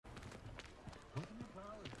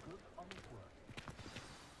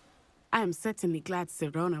I am certainly glad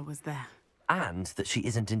Sirona was there. And that she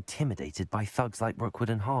isn't intimidated by thugs like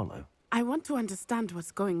Rookwood and Harlow. I want to understand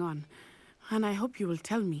what's going on, and I hope you will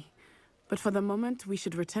tell me. But for the moment, we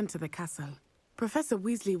should return to the castle. Professor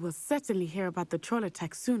Weasley will certainly hear about the troll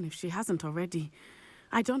attack soon if she hasn't already.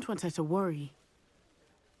 I don't want her to worry.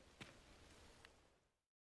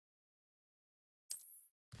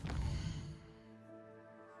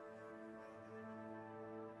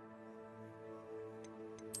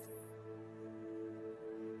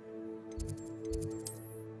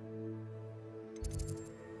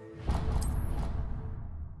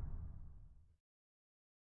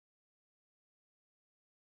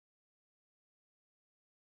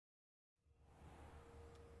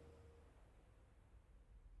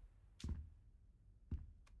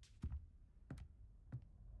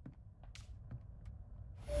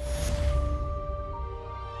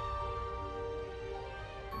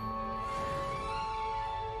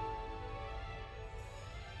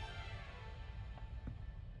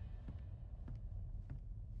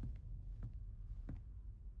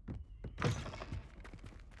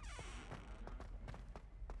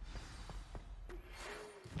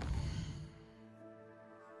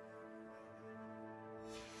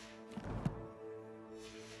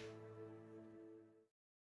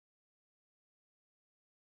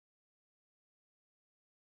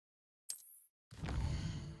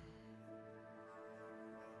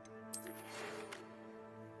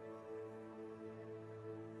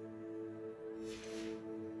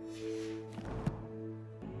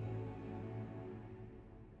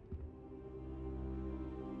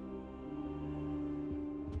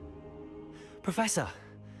 Professor,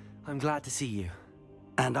 I'm glad to see you.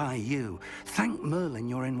 And I you. Thank Merlin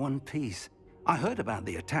you're in one piece. I heard about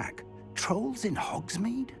the attack. Trolls in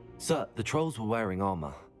Hogsmeade? Sir, the trolls were wearing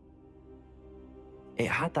armor. It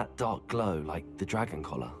had that dark glow like the dragon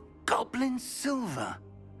collar. Goblin silver!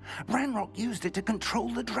 Ranrock used it to control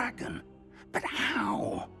the dragon. But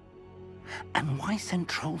how? And why send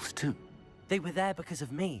trolls to... They were there because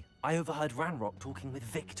of me. I overheard Ranrock talking with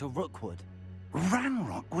Victor Rookwood.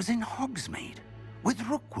 Ranrock was in Hogsmeade? With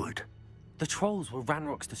Rookwood? The trolls were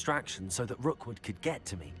Ranrock's distraction so that Rookwood could get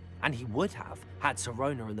to me. And he would have, had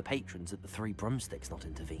Sirona and the patrons at the Three Broomsticks not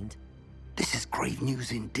intervened. This is grave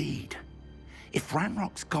news indeed. If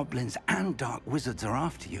Ranrock's goblins and dark wizards are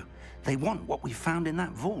after you, they want what we found in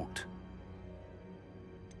that vault.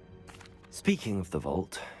 Speaking of the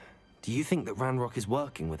vault, do you think that Ranrock is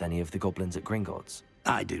working with any of the goblins at Gringotts?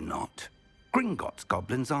 I do not. Gringotts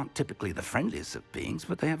goblins aren't typically the friendliest of beings,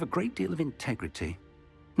 but they have a great deal of integrity.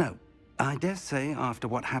 No, I dare say after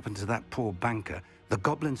what happened to that poor banker, the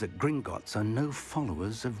goblins at Gringotts are no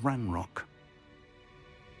followers of Ranrock.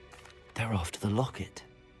 They're after the locket.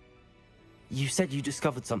 You said you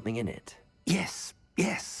discovered something in it. Yes.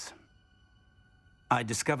 I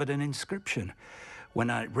discovered an inscription. When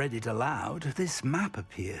I read it aloud, this map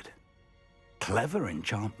appeared. Clever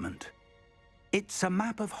enchantment. It's a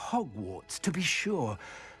map of Hogwarts, to be sure,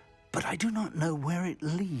 but I do not know where it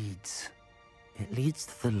leads. It leads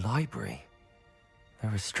to the library. A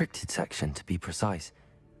restricted section, to be precise,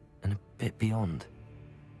 and a bit beyond.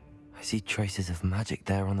 I see traces of magic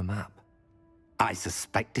there on the map. I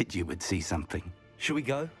suspected you would see something. Shall we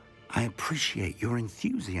go? I appreciate your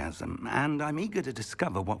enthusiasm, and I'm eager to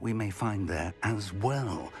discover what we may find there as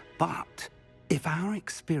well. But if our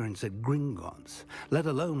experience at Gringotts, let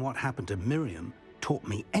alone what happened to Miriam, taught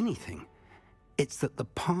me anything, it's that the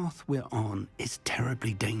path we're on is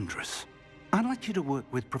terribly dangerous. I'd like you to work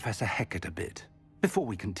with Professor Hecat a bit, before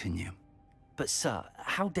we continue. But sir,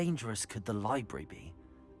 how dangerous could the library be?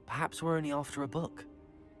 Perhaps we're only after a book.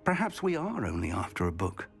 Perhaps we are only after a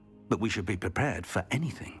book, but we should be prepared for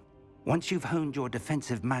anything. Once you've honed your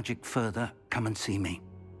defensive magic further, come and see me.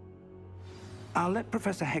 I'll let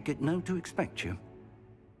Professor Hecat know to expect you.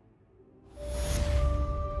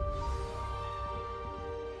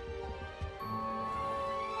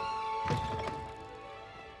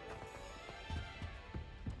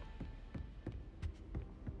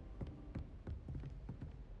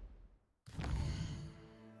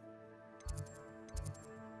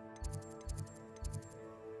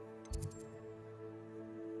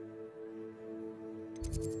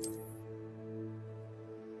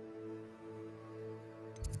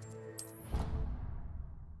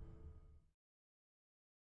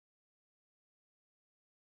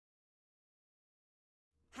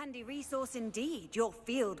 Handy resource indeed, your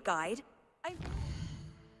field guide.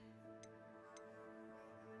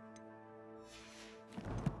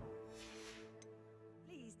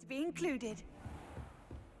 Pleased to be included.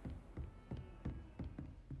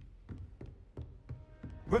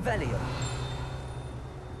 Revelio.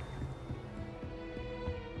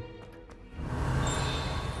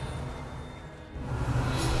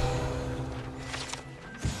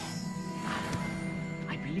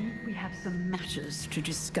 have some matters to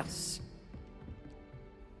discuss.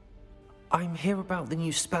 I'm here about the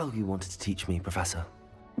new spell you wanted to teach me, Professor.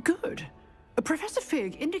 Good. Professor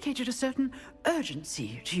Fig indicated a certain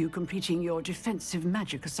urgency to you completing your defensive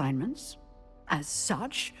magic assignments. As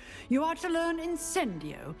such, you are to learn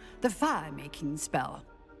Incendio, the fire-making spell,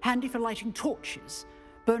 handy for lighting torches,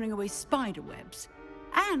 burning away spider webs,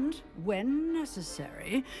 and, when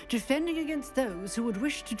necessary, defending against those who would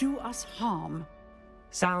wish to do us harm.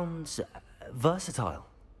 Sounds versatile.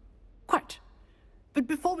 Quite. But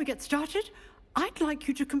before we get started, I'd like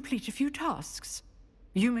you to complete a few tasks.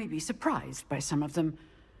 You may be surprised by some of them.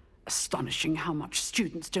 Astonishing how much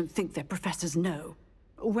students don't think their professors know.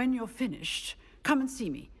 When you're finished, come and see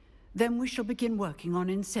me. Then we shall begin working on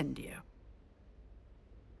Incendio.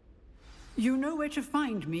 You know where to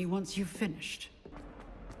find me once you've finished.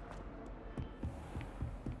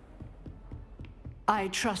 I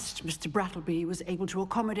trust Mr. Brattleby was able to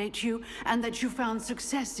accommodate you, and that you found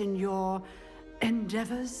success in your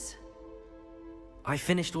endeavors. I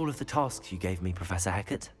finished all of the tasks you gave me, Professor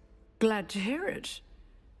Hecat. Glad to hear it.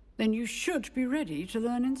 Then you should be ready to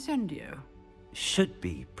learn Incendio. Should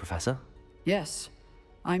be, Professor. Yes.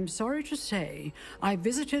 I'm sorry to say, I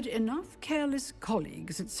visited enough careless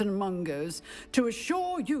colleagues at St. Mungo's to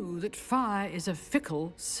assure you that fire is a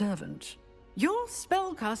fickle servant. Your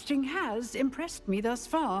spellcasting has impressed me thus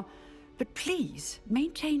far, but please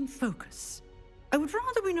maintain focus. I would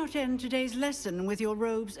rather we not end today's lesson with your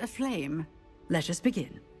robes aflame. Let us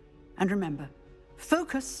begin. And remember,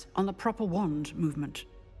 focus on the proper wand movement.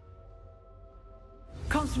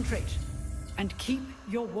 Concentrate, and keep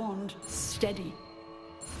your wand steady.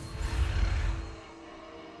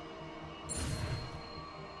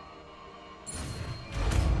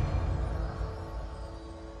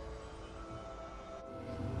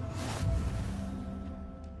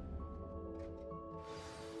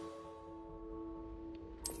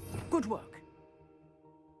 Good work.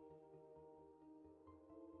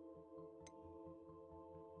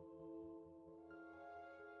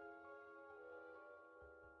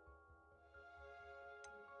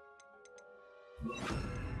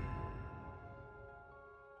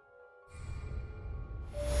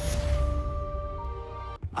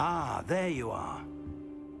 Ah, there you are.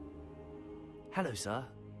 Hello, sir.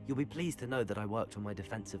 You'll be pleased to know that I worked on my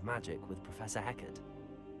defensive magic with Professor Hecat.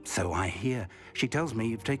 So I hear. She tells me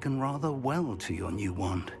you've taken rather well to your new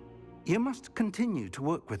wand. You must continue to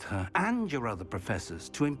work with her and your other professors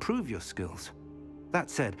to improve your skills. That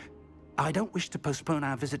said, I don't wish to postpone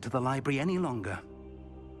our visit to the library any longer.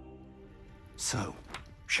 So,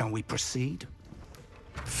 shall we proceed?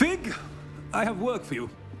 Fig, I have work for you.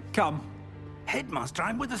 Come. Headmaster,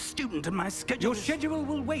 I'm with a student and my schedule Your schedule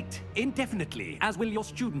will wait indefinitely, as will your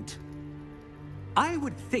student. I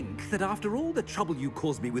would think that after all the trouble you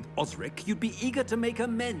caused me with Osric, you'd be eager to make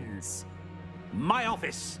amends. My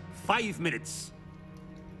office, 5 minutes.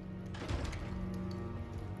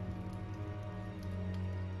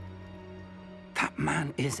 That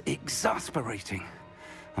man is exasperating.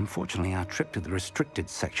 Unfortunately, our trip to the restricted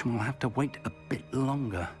section will have to wait a bit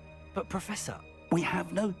longer. But, Professor... We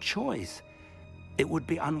have no choice. It would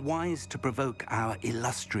be unwise to provoke our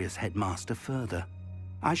illustrious headmaster further.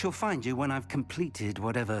 I shall find you when I've completed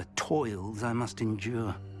whatever toils I must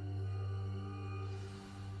endure.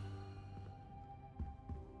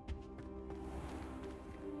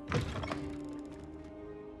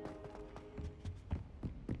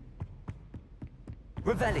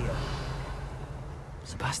 Revelio!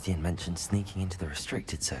 Sebastian mentioned sneaking into the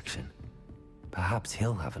restricted section. Perhaps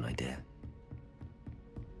he'll have an idea.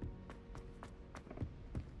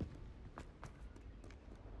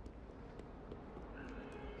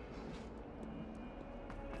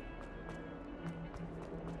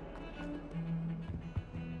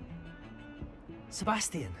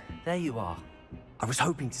 Sebastian, there you are. I was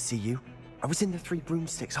hoping to see you. I was in the Three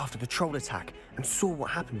Broomsticks after the troll attack and saw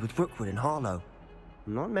what happened with Rookwood and Harlow.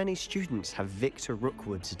 Not many students have Victor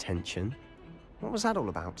Rookwood's attention. What was that all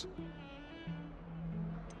about?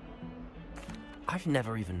 I've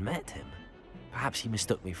never even met him. Perhaps he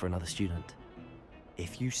mistook me for another student.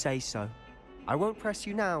 If you say so. I won't press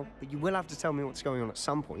you now, but you will have to tell me what's going on at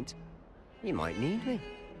some point. You might need me.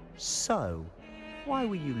 So, why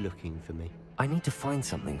were you looking for me? I need to find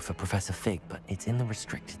something for Professor Fig, but it's in the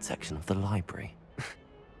restricted section of the library.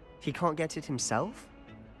 He can't get it himself?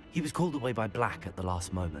 He was called away by Black at the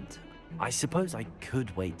last moment. I suppose I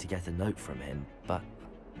could wait to get a note from him, but...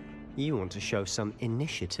 You want to show some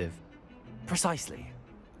initiative. Precisely.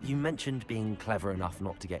 You mentioned being clever enough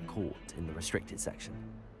not to get caught in the restricted section.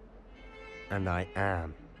 And I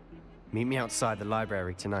am. Meet me outside the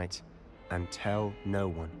library tonight, and tell no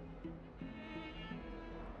one.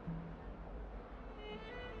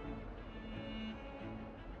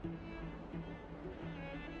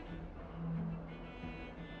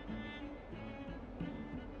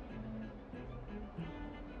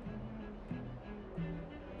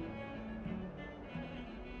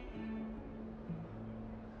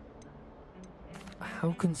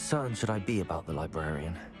 How concerned should I be about the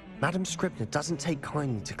librarian? Madam Scribner doesn't take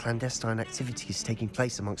kindly to clandestine activities taking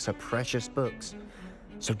place amongst her precious books.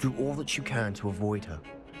 So do all that you can to avoid her.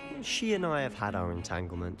 She and I have had our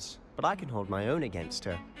entanglements, but I can hold my own against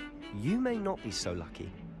her. You may not be so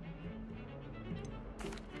lucky.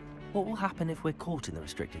 What will happen if we're caught in the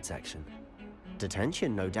restricted section?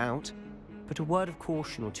 Detention, no doubt. But a word of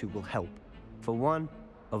caution or two will help. For one,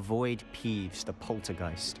 avoid Peeves, the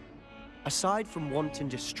poltergeist. Aside from wanton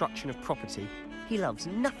destruction of property, he loves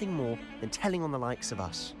nothing more than telling on the likes of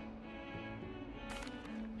us.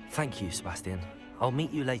 Thank you, Sebastian. I'll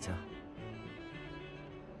meet you later.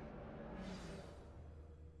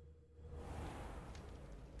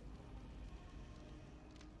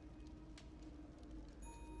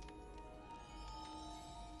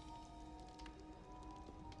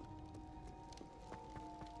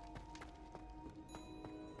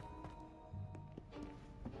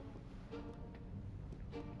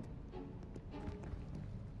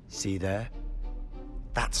 See there?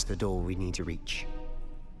 That's the door we need to reach.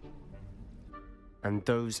 And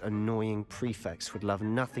those annoying prefects would love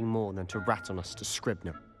nothing more than to rat on us to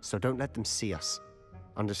Scribner, so don't let them see us.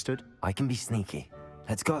 Understood? I can be sneaky.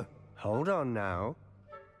 Let's go. Hold on now.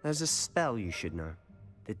 There's a spell you should know.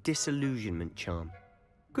 The Disillusionment Charm.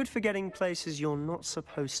 Good for getting places you're not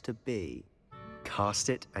supposed to be. Cast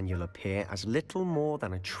it and you'll appear as little more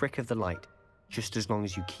than a trick of the light, just as long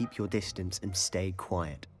as you keep your distance and stay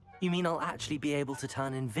quiet. You mean I'll actually be able to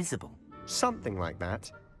turn invisible? Something like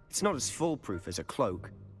that. It's not as foolproof as a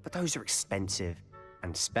cloak, but those are expensive.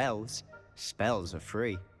 And spells are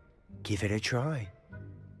free. Give it a try.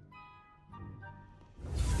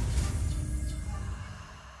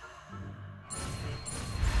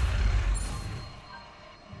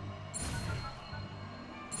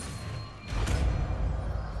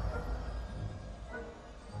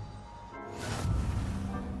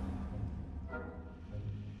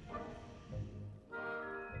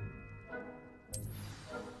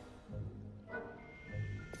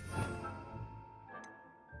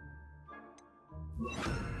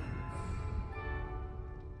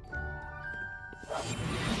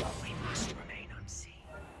 We must remain unseen.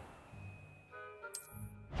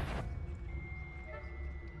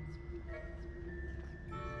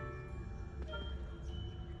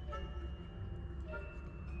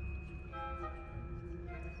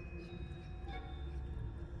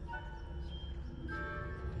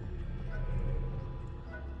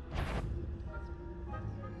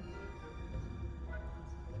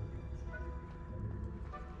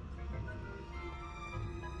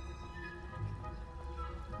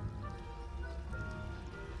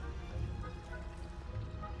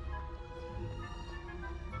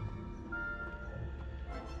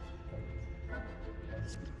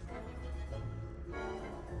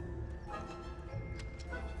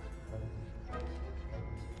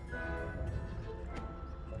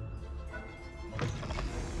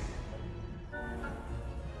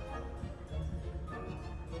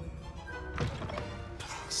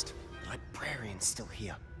 Still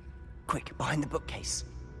here. Quick, behind the bookcase.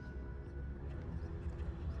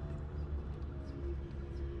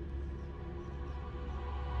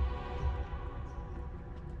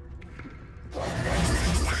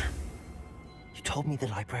 You told me the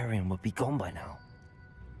librarian would be gone by now.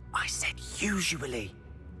 I said usually,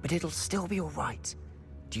 but it'll still be all right.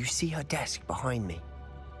 Do you see her desk behind me?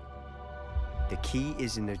 The key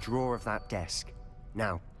is in the drawer of that desk.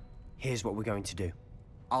 Now, here's what we're going to do.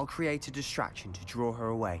 I'll create a distraction to draw her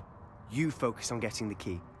away. You focus on getting the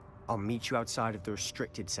key. I'll meet you outside of the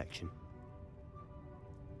restricted section.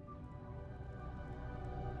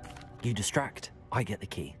 You distract, I get the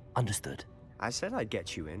key. Understood. I said I'd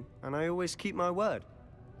get you in, and I always keep my word.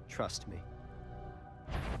 Trust me.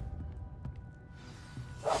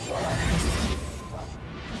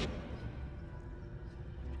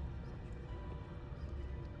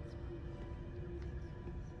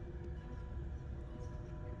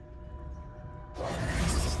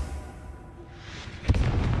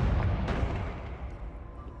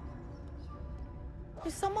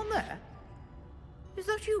 Is someone there? Is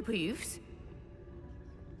that you, Peeves?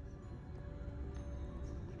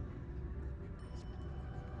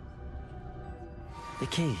 The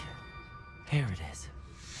key. Here it is.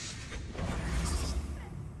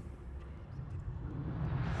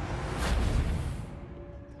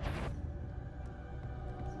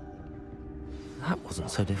 That wasn't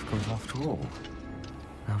so difficult after all.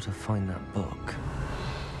 Now to find that book.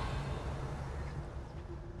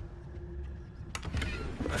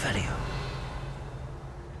 Revelio.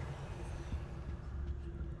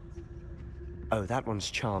 Oh, that one's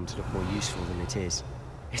charmed to look more useful than it is.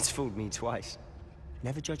 It's fooled me twice.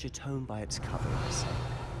 Never judge a tome by its cover, I say.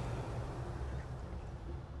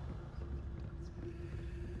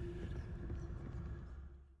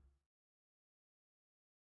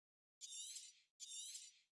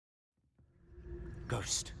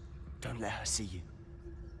 Ghost, don't let her see you.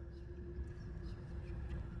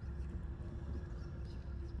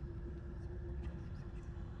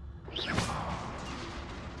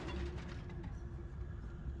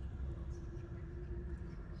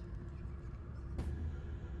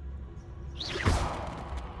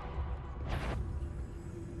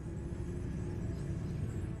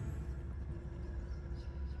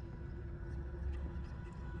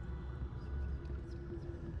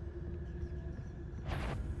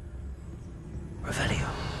 Revelio.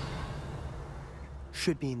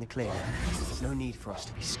 Should be in the clear. No need for us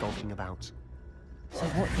to be skulking about. So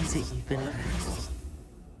what is it you've been looking for?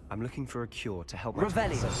 I'm looking for a cure to help my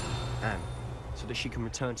Revelio. sister, Anne, so that she can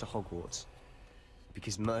return to Hogwarts.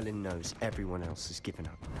 Because Merlin knows everyone else has given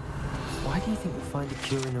up. Why do you think we'll find a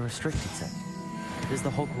cure in a restricted section? Does the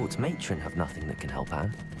Hogwarts matron have nothing that can help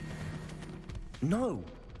Anne? No!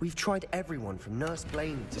 We've tried everyone from Nurse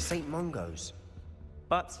Blaney to St. Mungo's.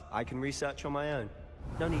 But I can research on my own.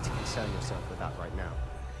 No need to concern yourself with that right now.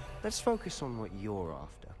 Let's focus on what you're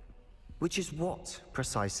after. Which is what,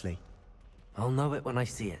 precisely? I'll know it when I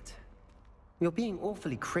see it. You're being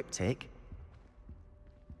awfully cryptic.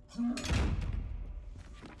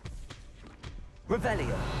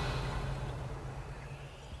 Revelio.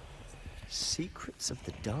 Secrets of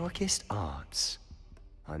the darkest arts.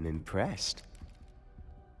 I'm impressed.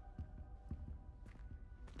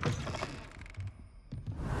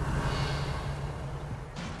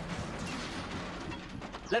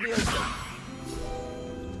 Leviosa.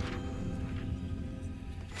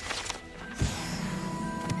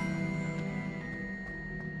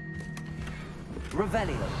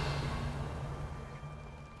 Revelio.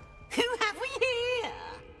 Who have we here?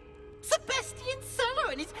 Sebastian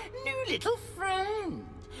Cello and his new little friend.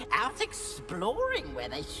 Out exploring where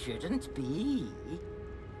they shouldn't be.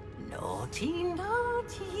 Naughty,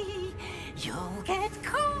 naughty. You'll get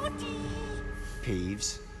caughty.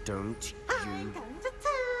 Peeves, don't I'm you... going to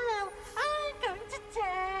tell. I'm going to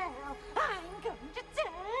tell. I'm going to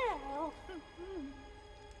tell.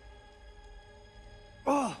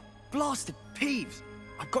 Oh, blasted Peeves!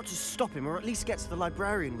 I've got to stop him, or at least get to the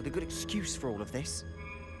librarian with a good excuse for all of this.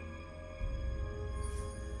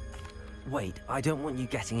 Wait, I don't want you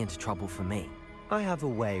getting into trouble for me. I have a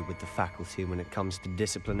way with the faculty when it comes to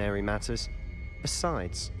disciplinary matters.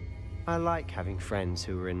 Besides, I like having friends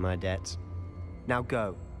who are in my debt. Now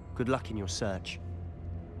go. Good luck in your search.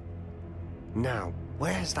 Now,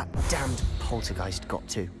 where's that damned poltergeist got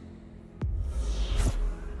to?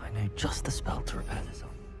 I know just the spell to repair this on.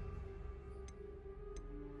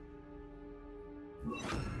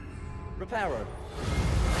 Reparo.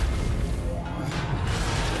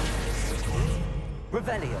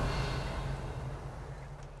 Revelio.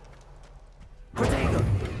 Protego.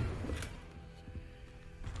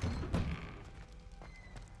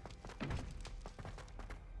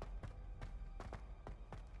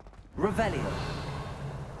 Revelio.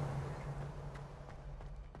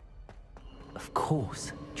 Of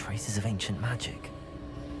course, traces of ancient magic.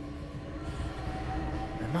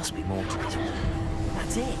 There must be more to it.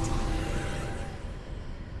 That's it.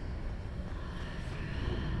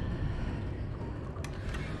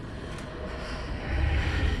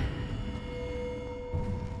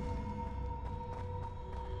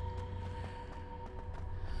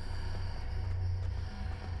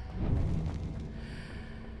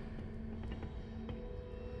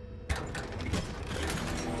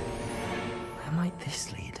 Where might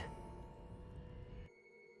this lead?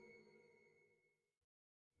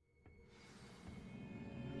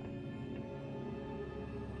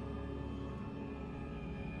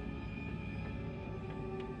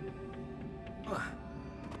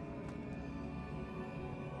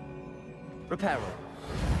 Reparo.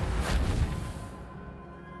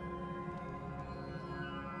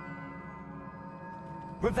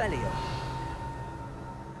 Revelio.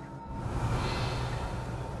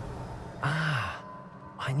 Ah,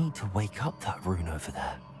 I need to wake up that rune over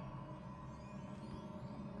there.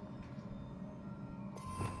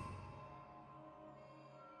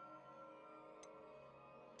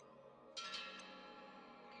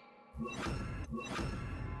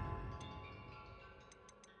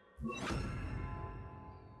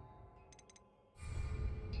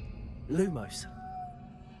 Lumos.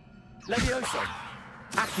 Levioso.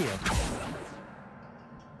 Accio.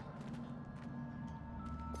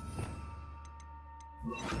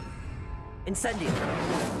 Incendio.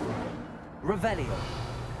 Revelio.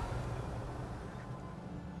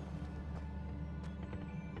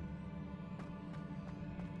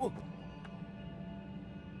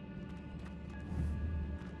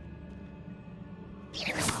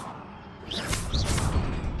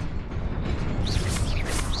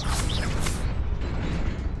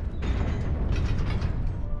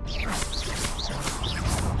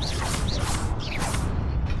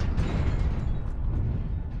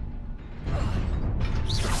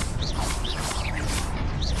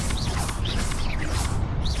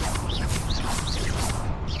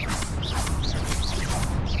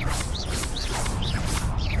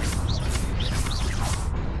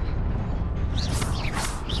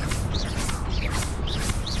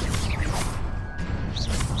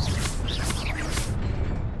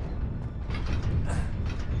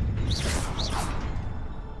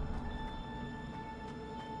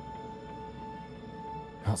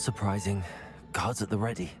 Not surprising. Guards at the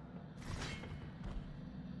ready.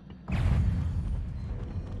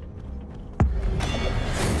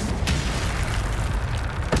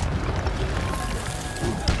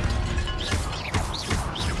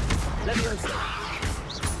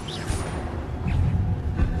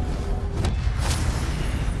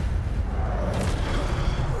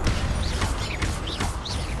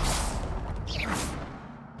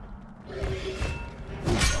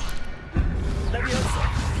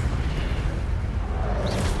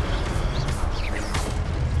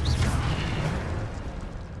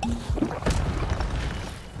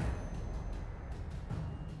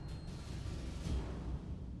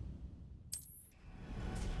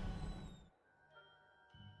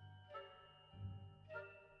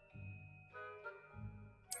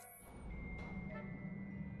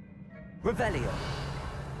 Revelio.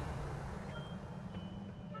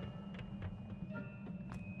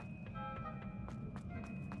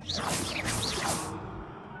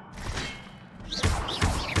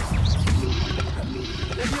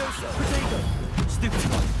 Levioso. Potato. Stupid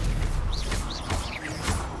one.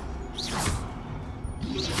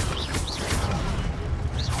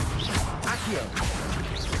 Accio.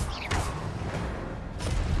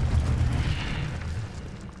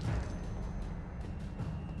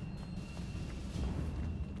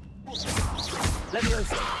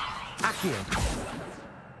 Levioso. Accio.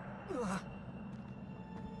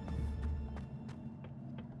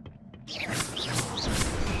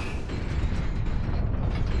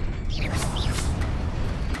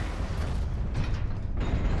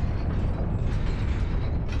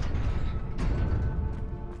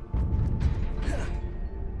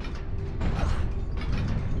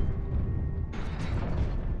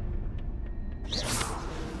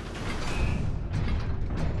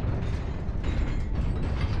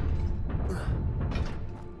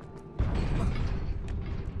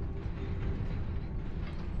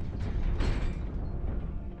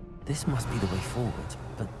 This must be the way forward,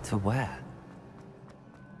 but to where?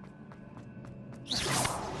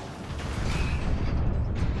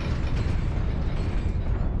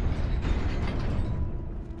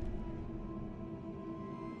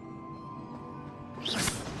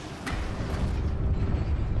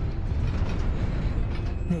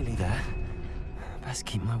 Nearly there. Best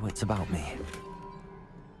keep my wits about me.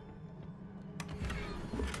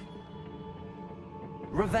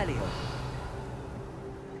 Revelio.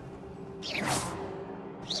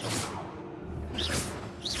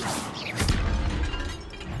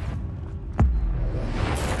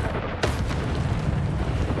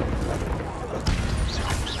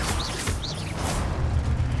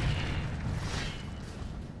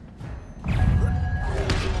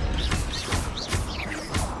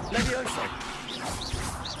 Levioso.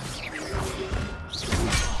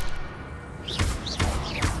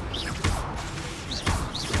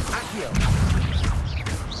 Accio.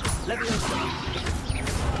 Levioso.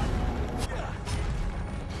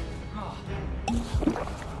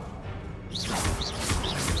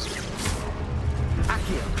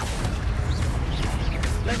 Accio.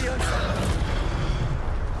 Levioso.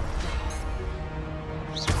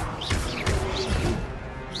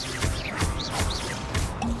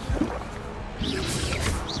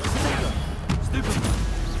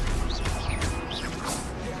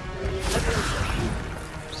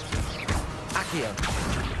 Accio.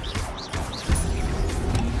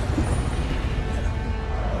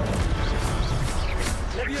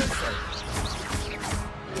 Levioso.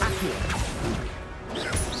 Accio.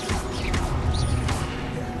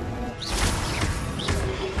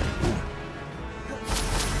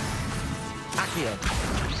 Accio.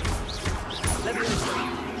 Levioso.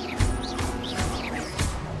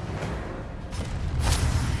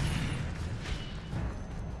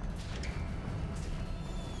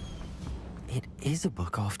 It is a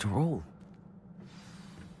book after all.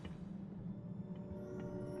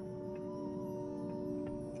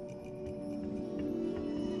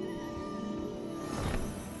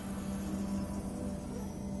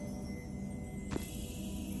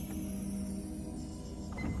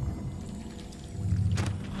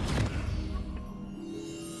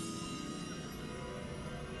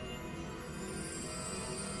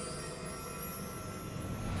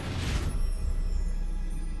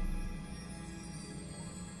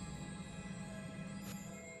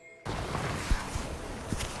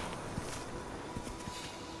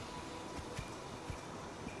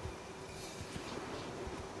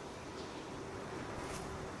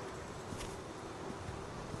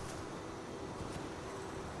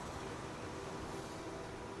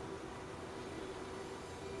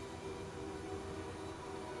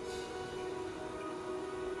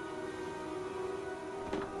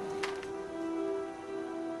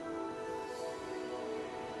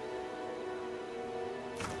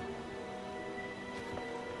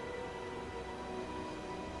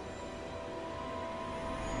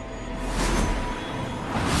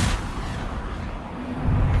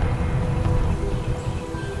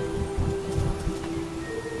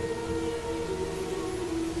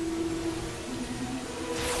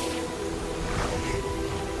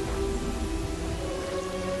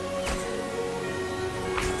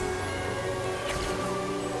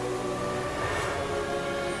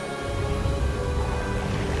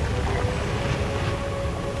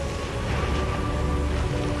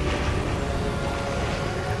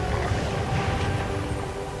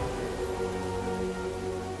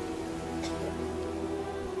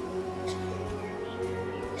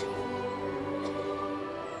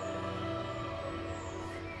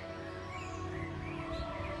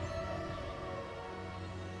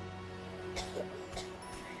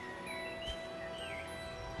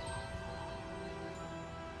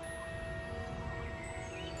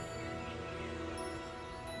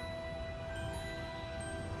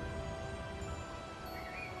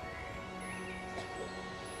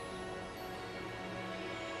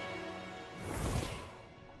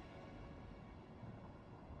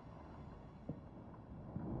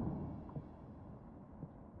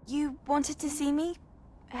 You wanted to see me?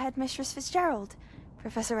 Headmistress Fitzgerald,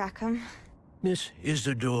 Professor Rackham. Miss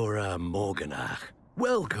Isadora Morganach,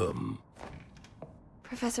 welcome.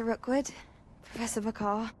 Professor Rookwood, Professor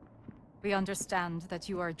Bakar. We understand that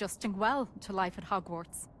you are adjusting well to life at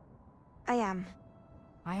Hogwarts. I am.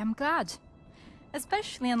 I am glad.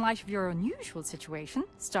 Especially in light of your unusual situation,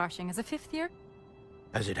 starting as a 5th year.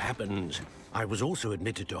 As it happens, I was also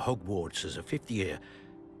admitted to Hogwarts as a 5th year.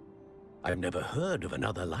 I've never heard of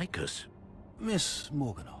another like us. Miss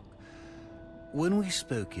Morganach, when we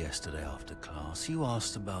spoke yesterday after class, you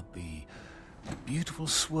asked about the beautiful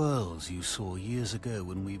swirls you saw years ago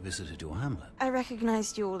when we visited your hamlet. I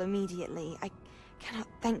recognized you all immediately. I cannot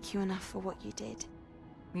thank you enough for what you did.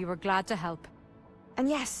 We were glad to help. And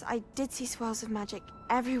yes, I did see swirls of magic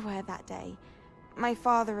everywhere that day. My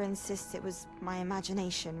father insists it was my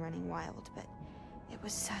imagination running wild, but it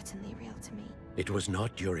was certainly real to me. It was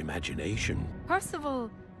not your imagination. Percival,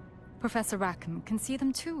 Professor Rackham can see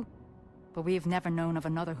them too. But we've never known of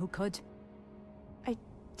another who could. I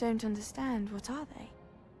don't understand. What are they?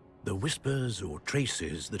 The whispers or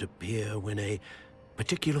traces that appear when a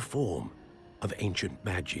particular form of ancient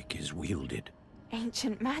magic is wielded.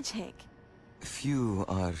 Ancient magic? Few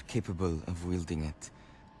are capable of wielding it.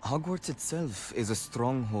 Hogwarts itself is a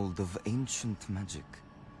stronghold of ancient magic.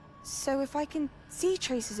 So if I can see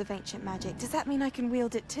traces of ancient magic, does that mean I can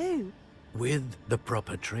wield it too? With the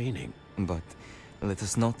proper training. But let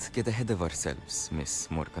us not get ahead of ourselves, Miss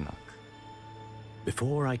Morganach.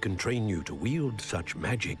 Before I can train you to wield such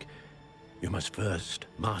magic, you must first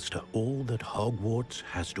master all that Hogwarts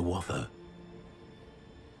has to offer.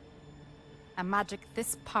 A magic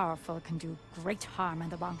this powerful can do great harm in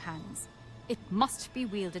the wrong hands. It must be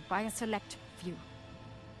wielded by a select few.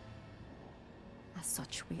 As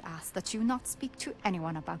such, we ask that you not speak to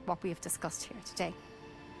anyone about what we have discussed here today.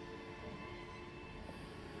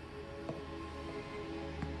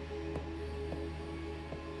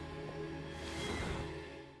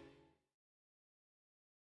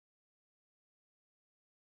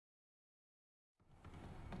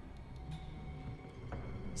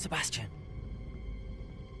 Sebastian.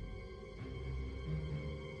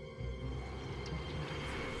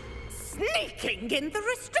 Sneaking in the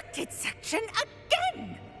restricted section again!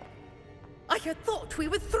 I had thought we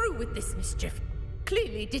were through with this mischief.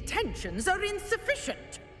 Clearly detentions are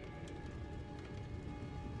insufficient.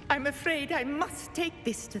 I'm afraid I must take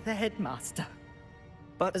this to the headmaster.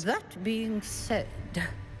 But that being said,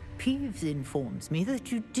 Peeves informs me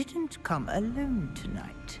that you didn't come alone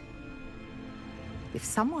tonight. If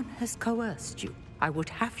someone has coerced you, I would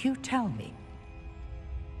have you tell me.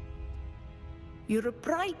 You're a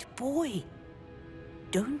bright boy.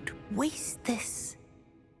 Don't waste this.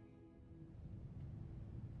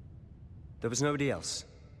 there was nobody else.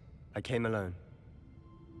 I came alone.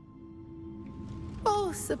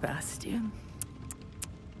 Oh, Sebastian.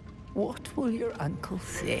 What will your uncle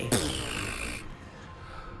say?